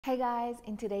Hey guys,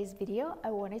 in today's video, I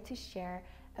wanted to share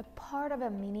a part of a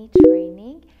mini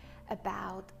training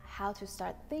about how to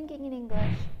start thinking in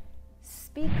English,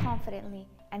 speak confidently,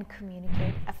 and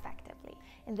communicate effectively.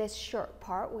 In this short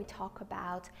part, we talk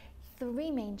about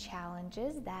three main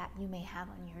challenges that you may have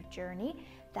on your journey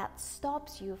that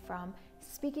stops you from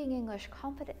speaking English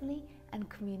confidently and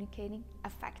communicating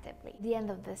effectively. At the end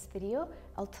of this video,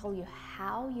 I'll tell you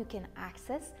how you can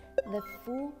access the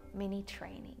full mini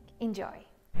training. Enjoy!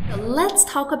 So let's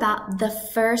talk about the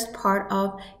first part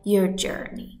of your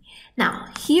journey. Now,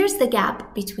 here's the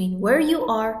gap between where you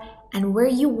are and where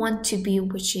you want to be,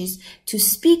 which is to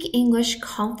speak English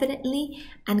confidently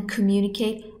and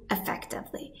communicate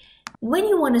effectively. When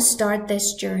you want to start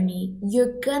this journey,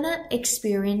 you're gonna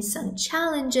experience some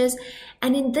challenges,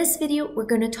 and in this video, we're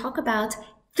gonna talk about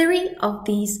three of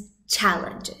these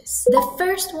challenges. The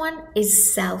first one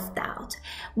is self-doubt.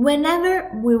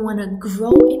 Whenever we want to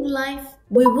grow in life,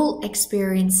 we will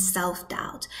experience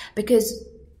self-doubt because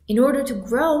in order to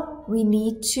grow, we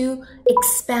need to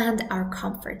expand our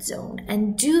comfort zone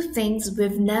and do things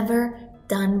we've never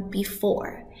done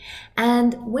before.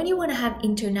 And when you want to have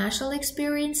international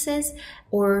experiences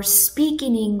or speak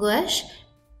in English,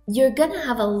 you're gonna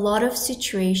have a lot of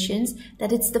situations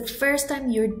that it's the first time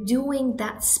you're doing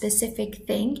that specific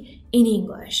thing in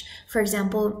English. For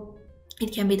example,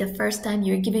 it can be the first time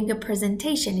you're giving a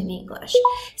presentation in English,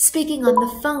 speaking on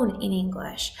the phone in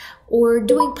English, or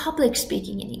doing public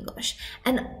speaking in English.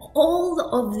 And all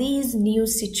of these new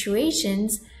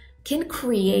situations can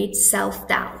create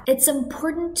self-doubt. It's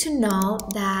important to know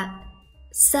that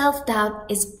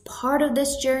self-doubt is part of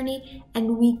this journey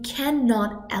and we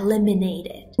cannot eliminate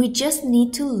it. We just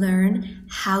need to learn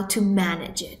how to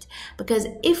manage it, because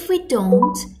if we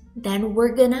don't, then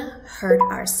we're gonna hurt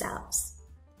ourselves.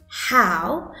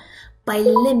 How? By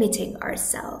limiting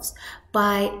ourselves,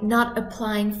 by not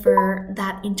applying for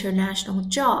that international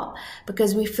job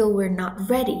because we feel we're not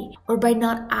ready, or by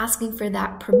not asking for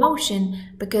that promotion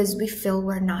because we feel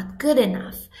we're not good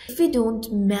enough. If we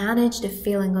don't manage the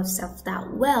feeling of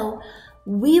self-doubt well,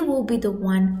 we will be the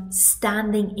one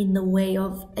standing in the way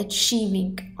of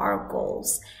achieving our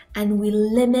goals, and we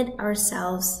limit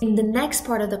ourselves. In the next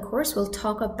part of the course, we'll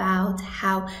talk about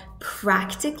how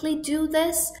practically do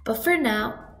this, but for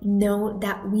now, know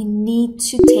that we need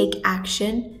to take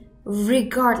action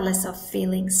regardless of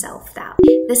feeling self-doubt.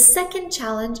 The second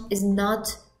challenge is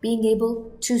not being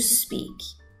able to speak.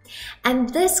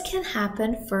 And this can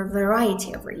happen for a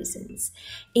variety of reasons.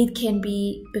 It can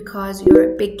be because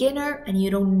you're a beginner and you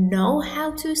don't know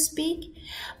how to speak,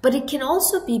 but it can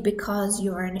also be because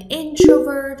you're an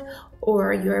introvert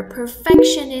or you're a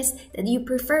perfectionist that you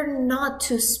prefer not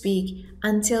to speak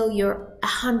until you're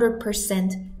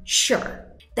 100% sure.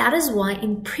 That is why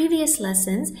in previous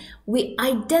lessons, we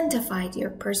identified your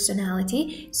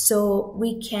personality so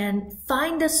we can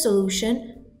find a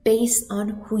solution based on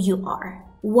who you are.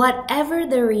 Whatever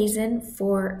the reason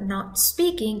for not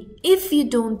speaking, if you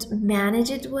don't manage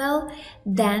it well,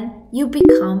 then you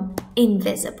become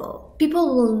invisible.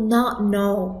 People will not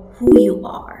know who you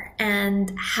are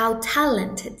and how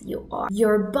talented you are.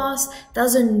 Your boss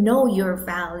doesn't know your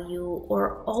value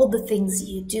or all the things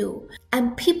you do.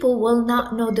 And people will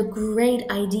not know the great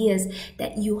ideas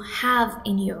that you have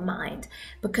in your mind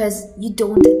because you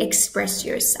don't express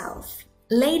yourself.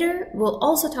 Later, we'll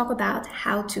also talk about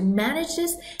how to manage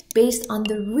this based on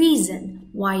the reason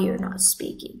why you're not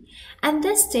speaking. And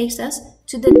this takes us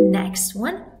to the next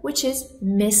one, which is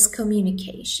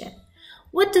miscommunication.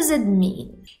 What does it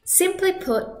mean? Simply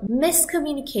put,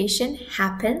 miscommunication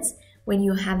happens when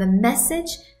you have a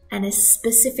message and a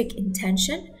specific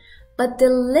intention, but the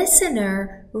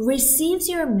listener receives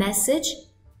your message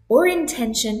or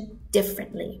intention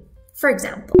differently. For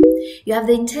example, you have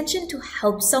the intention to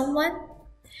help someone,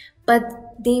 but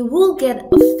they will get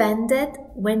offended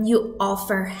when you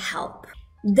offer help.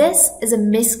 This is a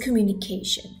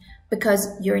miscommunication because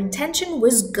your intention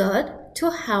was good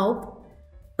to help,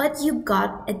 but you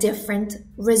got a different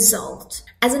result.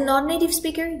 As a non-native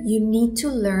speaker, you need to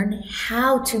learn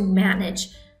how to manage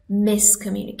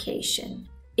miscommunication.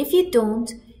 If you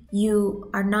don't, you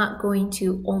are not going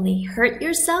to only hurt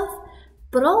yourself,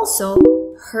 but also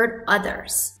hurt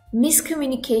others.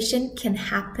 Miscommunication can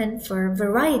happen for a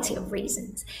variety of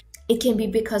reasons. It can be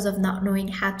because of not knowing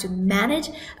how to manage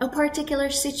a particular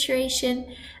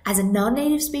situation as a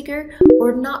non-native speaker,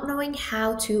 or not knowing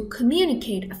how to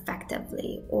communicate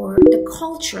effectively, or the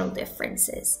cultural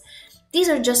differences. These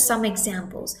are just some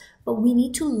examples, but we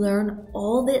need to learn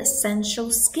all the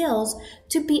essential skills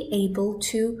to be able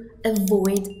to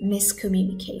avoid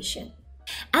miscommunication.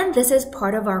 And this is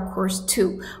part of our course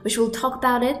 2, which we'll talk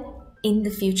about it in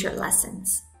the future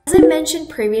lessons. As I mentioned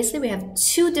previously, we have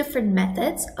two different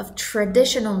methods of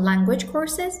traditional language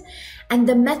courses and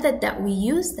the method that we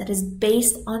use that is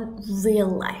based on real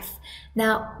life.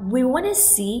 Now, we want to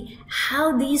see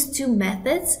how these two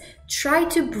methods try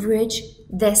to bridge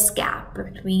this gap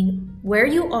between where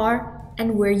you are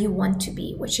and where you want to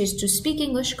be, which is to speak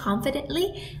English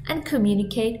confidently and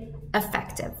communicate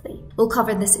effectively. We'll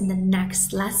cover this in the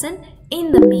next lesson.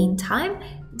 In the meantime,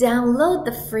 download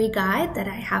the free guide that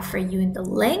I have for you in the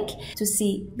link to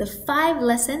see the 5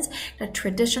 lessons that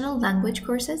traditional language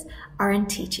courses aren't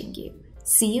teaching you.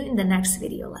 See you in the next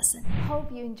video lesson.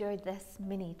 Hope you enjoyed this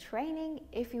mini training.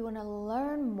 If you want to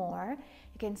learn more,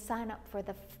 you can sign up for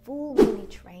the full mini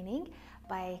training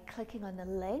by clicking on the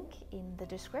link in the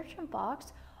description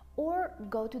box or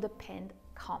go to the pinned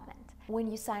comment. When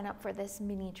you sign up for this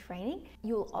mini training,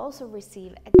 you'll also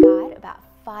receive a guide about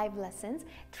 5 lessons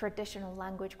traditional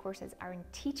language courses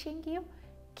aren't teaching you.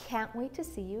 Can't wait to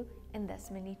see you in this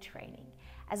mini training.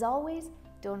 As always,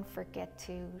 don't forget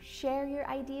to share your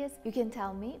ideas. You can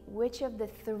tell me which of the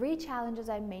 3 challenges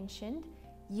I mentioned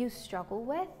you struggle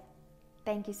with.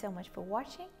 Thank you so much for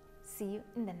watching. See you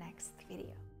in the next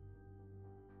video.